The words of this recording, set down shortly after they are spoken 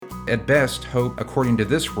At best, hope, according to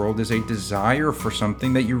this world, is a desire for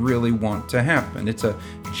something that you really want to happen. It's a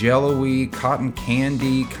jello-y, cotton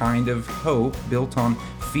candy kind of hope built on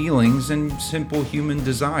feelings and simple human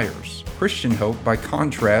desires. Christian hope, by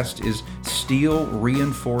contrast, is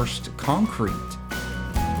steel-reinforced concrete.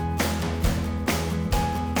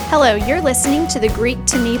 Hello, you're listening to the Greek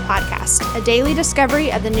to Me podcast, a daily discovery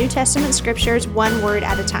of the New Testament scriptures one word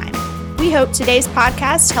at a time. We hope today's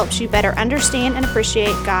podcast helps you better understand and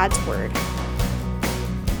appreciate God's Word.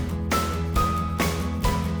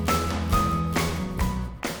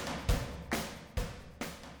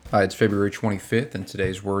 Hi, it's February 25th, and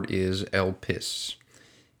today's word is elpis.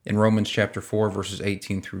 In Romans chapter 4, verses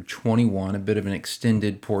 18 through 21, a bit of an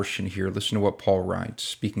extended portion here. Listen to what Paul writes,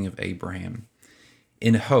 speaking of Abraham.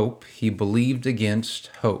 In hope, he believed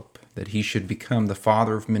against hope that he should become the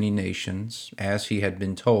father of many nations, as he had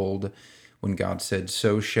been told when God said,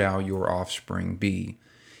 "So shall your offspring be."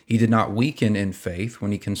 He did not weaken in faith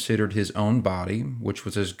when he considered his own body, which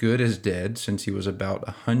was as good as dead since he was about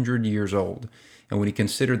 100 years old, and when he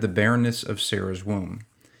considered the barrenness of Sarah's womb.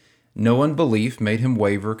 No unbelief made him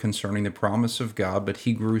waver concerning the promise of God, but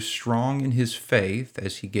he grew strong in his faith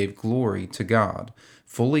as he gave glory to God,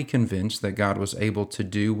 fully convinced that God was able to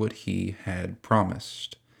do what he had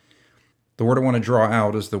promised. The word I want to draw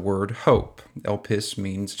out is the word hope. Elpis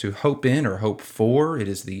means to hope in or hope for. It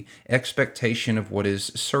is the expectation of what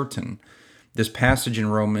is certain. This passage in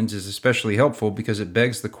Romans is especially helpful because it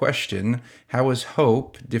begs the question, how is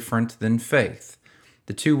hope different than faith?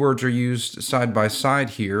 The two words are used side by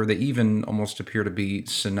side here. They even almost appear to be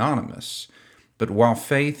synonymous. But while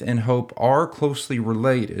faith and hope are closely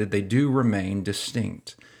related, they do remain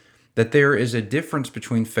distinct. That there is a difference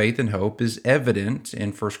between faith and hope is evident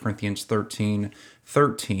in 1 Corinthians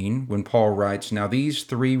 13:13, when Paul writes, "Now these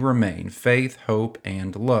three remain, faith, hope,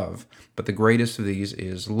 and love, but the greatest of these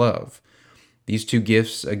is love." These two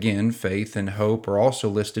gifts, again, faith and hope, are also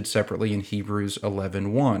listed separately in Hebrews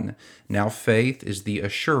 11:1. Now faith is the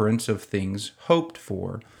assurance of things hoped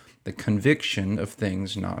for, the conviction of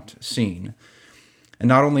things not seen. And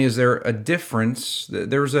not only is there a difference,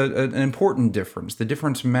 there's an important difference. The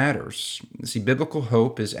difference matters. See, biblical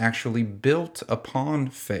hope is actually built upon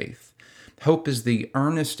faith. Hope is the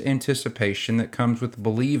earnest anticipation that comes with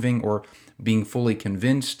believing or being fully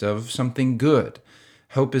convinced of something good.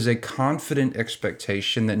 Hope is a confident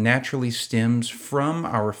expectation that naturally stems from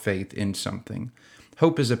our faith in something.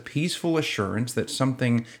 Hope is a peaceful assurance that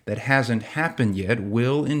something that hasn't happened yet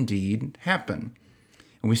will indeed happen.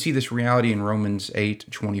 And we see this reality in Romans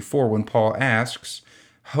 8:24 when Paul asks,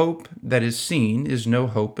 "Hope that is seen is no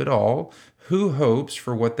hope at all. Who hopes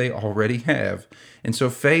for what they already have?" And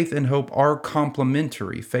so faith and hope are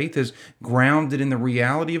complementary. Faith is grounded in the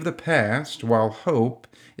reality of the past, while hope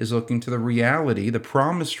is looking to the reality, the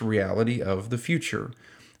promised reality of the future.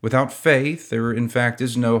 Without faith, there in fact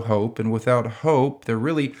is no hope, and without hope, there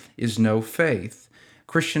really is no faith.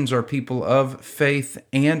 Christians are people of faith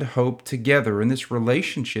and hope together, and this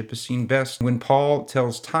relationship is seen best when Paul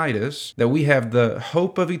tells Titus that we have the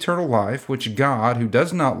hope of eternal life, which God, who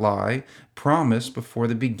does not lie, promised before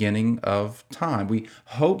the beginning of time. We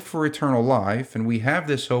hope for eternal life, and we have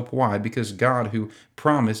this hope. Why? Because God, who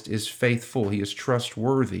promised, is faithful. He is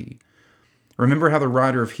trustworthy. Remember how the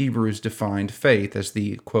writer of Hebrews defined faith as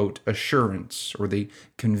the, quote, assurance or the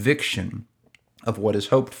conviction of what is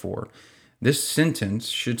hoped for. This sentence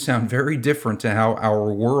should sound very different to how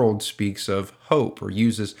our world speaks of hope or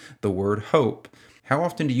uses the word hope. How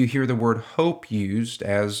often do you hear the word hope used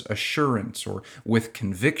as assurance or with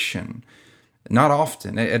conviction? Not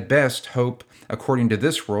often. At best, hope, according to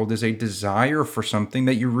this world, is a desire for something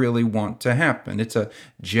that you really want to happen. It's a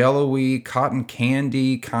jello-y, cotton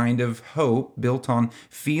candy kind of hope built on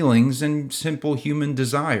feelings and simple human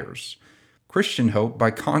desires. Christian hope,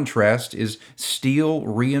 by contrast, is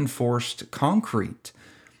steel-reinforced concrete.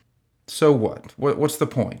 So what? What's the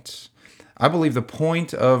point? I believe the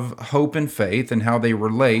point of hope and faith and how they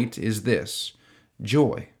relate is this: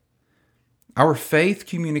 joy. Our faith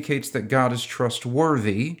communicates that God is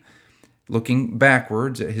trustworthy, looking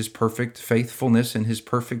backwards at his perfect faithfulness and his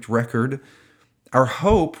perfect record. Our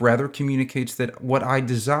hope, rather, communicates that what I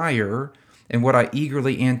desire and what I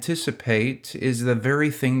eagerly anticipate is the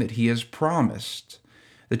very thing that he has promised.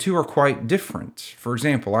 The two are quite different. For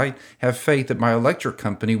example, I have faith that my electric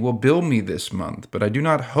company will bill me this month, but I do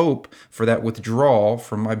not hope for that withdrawal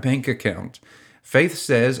from my bank account. Faith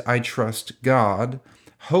says, I trust God.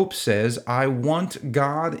 Hope says, I want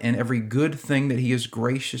God and every good thing that he has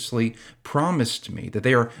graciously promised me, that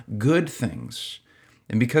they are good things.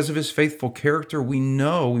 And because of his faithful character, we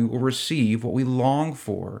know we will receive what we long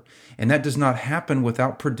for. And that does not happen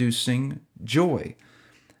without producing joy.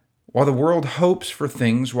 While the world hopes for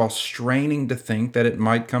things while straining to think that it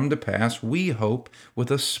might come to pass, we hope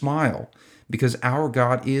with a smile because our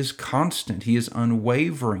God is constant. He is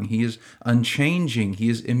unwavering. He is unchanging. He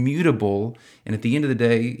is immutable. And at the end of the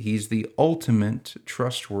day, he's the ultimate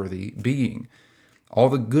trustworthy being. All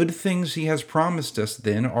the good things he has promised us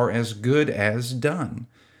then are as good as done.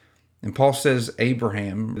 And Paul says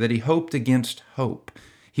Abraham that he hoped against hope.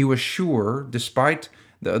 He was sure, despite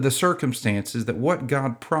the circumstances, that what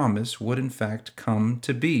God promised would in fact come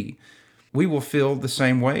to be. We will feel the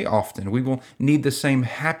same way often. We will need the same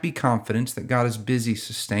happy confidence that God is busy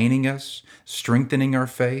sustaining us, strengthening our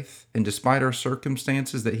faith, and despite our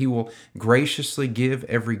circumstances, that he will graciously give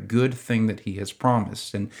every good thing that he has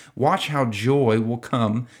promised. And watch how joy will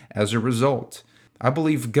come as a result. I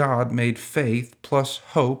believe God made faith plus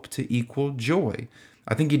hope to equal joy.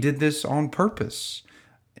 I think he did this on purpose.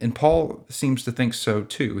 And Paul seems to think so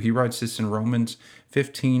too. He writes this in Romans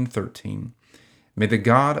 15:13. May the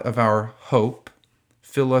God of our hope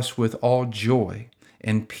fill us with all joy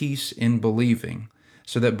and peace in believing,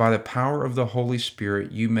 so that by the power of the Holy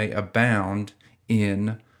Spirit you may abound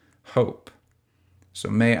in hope. So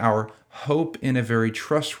may our hope in a very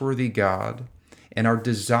trustworthy God and our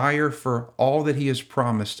desire for all that he has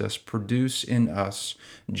promised us produce in us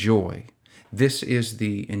joy. This is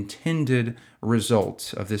the intended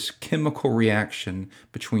result of this chemical reaction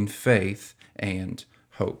between faith and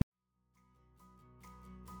hope.